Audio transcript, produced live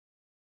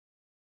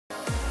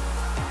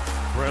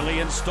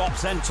Brilliant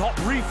stops and top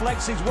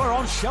reflexes were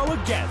on show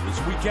again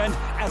this weekend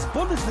as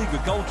Bundesliga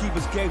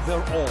goalkeepers gave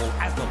their all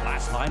as the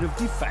last line of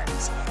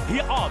defence.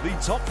 Here are the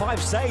top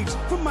 5 saves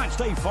from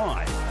Matchday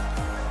 5.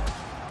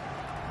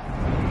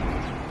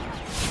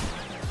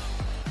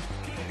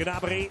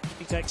 Gnabry,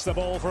 he takes the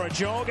ball for a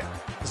jog.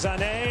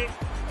 Sané,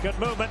 good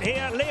movement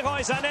here.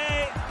 Leroy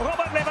Sané.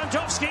 Robert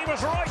Lewandowski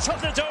was right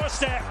on the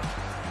doorstep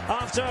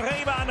after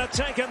Riemann had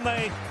taken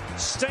the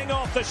sting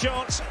off the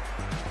shot.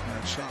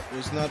 That shot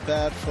was not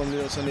bad from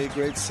Leroy Sané.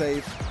 Great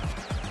save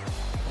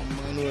from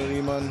Manuel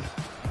Riemann.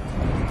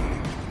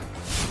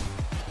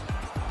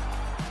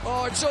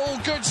 Oh, it's all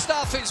good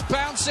stuff. It's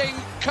bouncing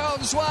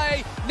Köln's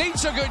way.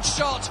 Needs a good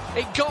shot.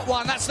 It got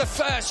one. That's the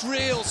first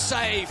real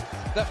save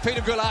that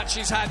Peter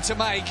Gulacsi's had to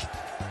make.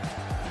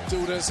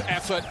 Duda's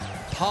effort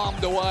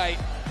palmed away.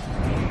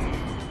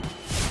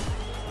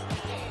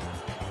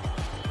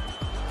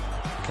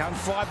 Can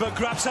Freiburg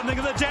grab something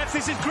in the depth?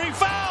 This is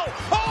Grifo.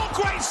 Oh,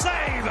 great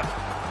save!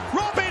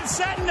 Robin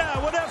Sender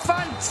with a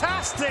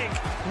fantastic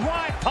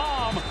right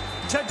palm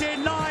to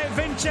deny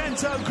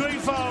Vincenzo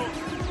Grifo.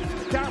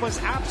 That was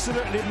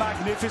absolutely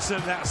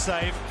magnificent, that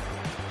save.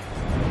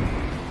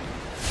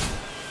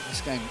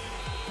 This game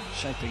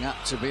shaping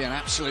up to be an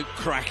absolute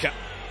cracker.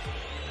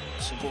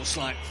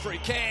 Szoboszlai free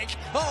kick.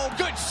 Oh,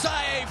 good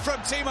save from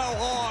Timo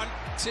Horn.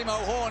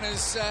 Timo Horn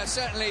has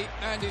certainly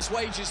earned his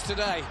wages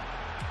today.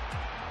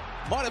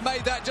 Might have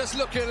made that just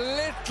look a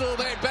little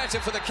bit better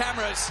for the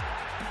cameras,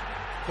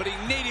 but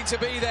he needed to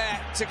be there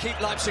to keep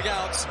Leipzig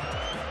out.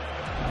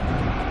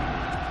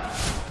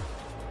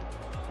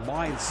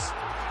 Mainz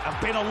have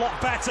been a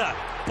lot better.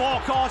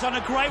 Borkart on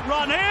a great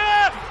run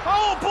here.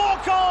 Oh,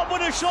 Borkart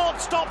with a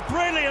shot stopped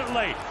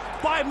brilliantly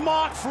by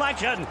Mark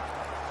Flekken.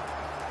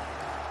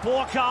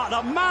 Borkart,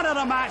 the man of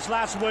the match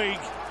last week.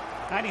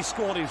 And he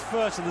scored his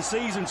first of the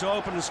season to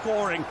open the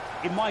scoring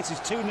in Mainz's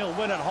 2-0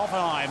 win at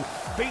Hoffenheim,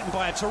 beaten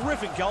by a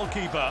terrific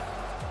goalkeeper.